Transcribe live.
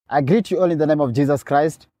I greet you all in the name of Jesus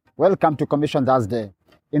Christ. Welcome to Commission Thursday.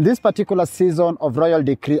 In this particular season of Royal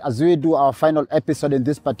Decree, as we do our final episode in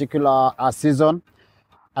this particular season,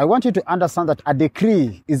 I want you to understand that a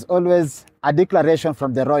decree is always a declaration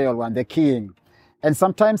from the royal one, the king. And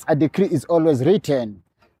sometimes a decree is always written.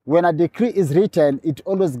 When a decree is written, it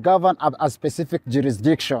always governs a specific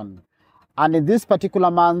jurisdiction. And in this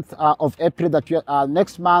particular month of April,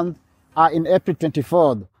 next month, in April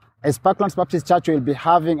 24th, as Parklands Baptist Church will be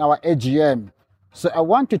having our AGM. So I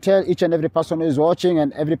want to tell each and every person who is watching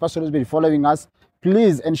and every person who's been following us,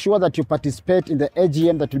 please ensure that you participate in the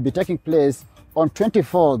AGM that will be taking place on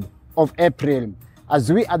 24th of April.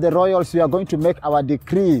 As we are the royals, we are going to make our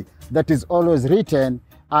decree that is always written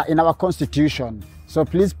in our constitution. So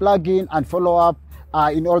please plug in and follow up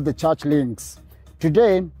in all the church links.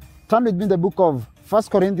 Today, turn with me the book of 1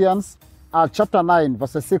 Corinthians chapter 9,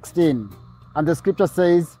 verses 16. And the scripture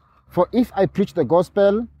says, "For if I preach the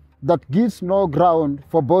gospel, that gives no ground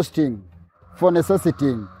for boasting, for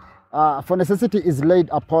necessity is laid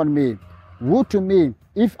upon me. Woe to me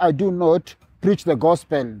if I do not preach the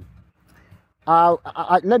gospel."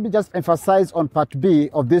 Let me just emphasize on part B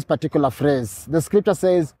of this particular phrase. The scripture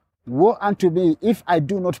says, "Woe unto me if I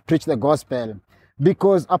do not preach the gospel,"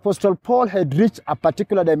 because Apostle Paul had reached a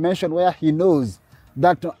particular dimension where he knows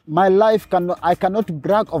that I cannot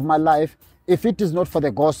brag of my life if it is not for the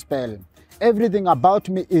gospel. Everything about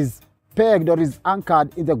me is pegged or is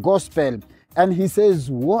anchored in the gospel. And he says,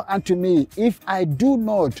 "Woe unto me if I do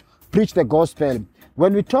not preach the gospel."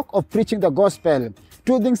 When we talk of preaching the gospel,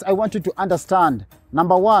 two things I want you to understand.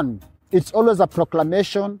 Number one, it's always a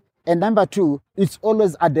proclamation. And number two, it's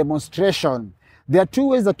always a demonstration. There are two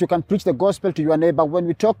ways that you can preach the gospel to your neighbor. When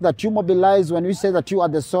we talk that you mobilize, when we say that you are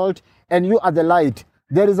the salt and you are the light,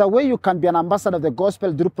 there is a way you can be an ambassador of the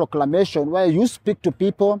gospel through proclamation, where you speak to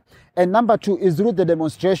people. And number two is through the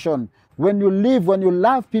demonstration. When you live, when you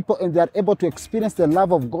love people and they are able to experience the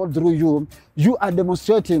love of God through you, you are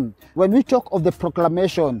demonstrating. When we talk of the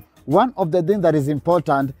proclamation, one of the things that is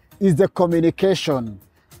important is the communication.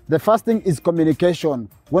 The first thing is communication.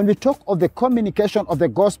 When we talk of the communication of the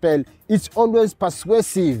gospel, it's always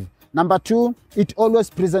persuasive. Number two, it's always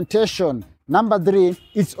presentation. Number three,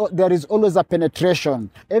 there is always a penetration.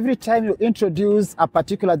 Every time you introduce a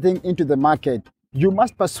particular thing into the market, you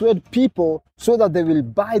must persuade people so that they will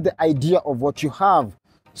buy the idea of what you have.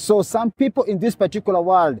 So some people in this particular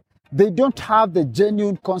world, they don't have the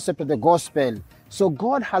genuine concept of the gospel. So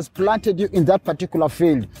God has planted you in that particular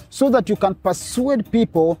field so that you can persuade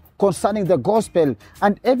people concerning the gospel.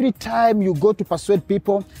 And every time you go to persuade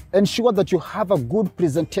people, ensure that you have a good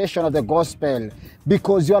presentation of the gospel,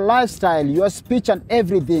 because your lifestyle, your speech and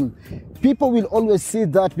everything, people will always see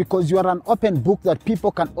that, because you are an open book that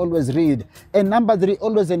people can always read. And number three,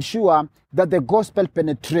 always ensure that the gospel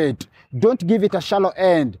penetrate. Don't give it a shallow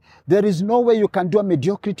end. There is no way you can do a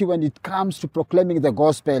mediocrity when it comes to proclaiming the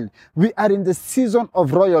gospel. We are in the season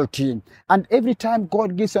of royalty. And every time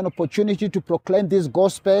God gives an opportunity to proclaim this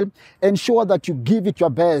gospel, ensure that you give it your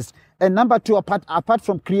best. And number two, apart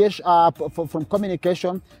from creation, from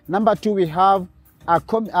communication, number two, we have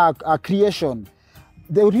creation.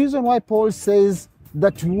 The reason why Paul says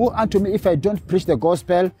that woe unto me if I don't preach the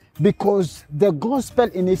gospel, because the gospel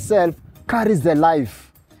in itself carries the life.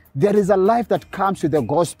 There is a life that comes with the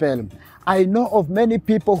gospel. I know of many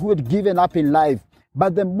people who had given up in life,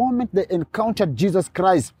 but the moment they encountered Jesus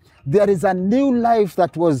Christ, there is a new life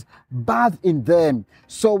that was birthed in them.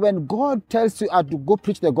 So when God tells you to go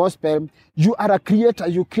preach the gospel, you are a creator,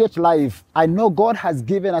 you create life. I know God has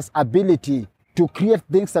given us ability to create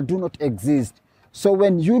things that do not exist. So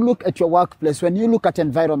when you look at your workplace, when you look at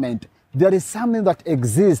environment, there is something that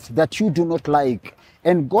exists that you do not like.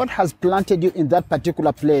 And God has planted you in that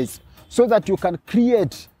particular place so that you can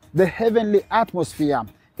create the heavenly atmosphere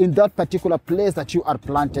in that particular place that you are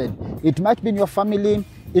planted. It might be in your family,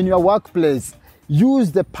 in your workplace.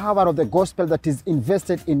 Use the power of the gospel that is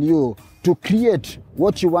invested in you to create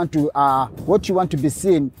what you want to be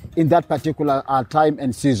seen in that particular time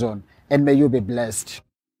and season. And may you be blessed.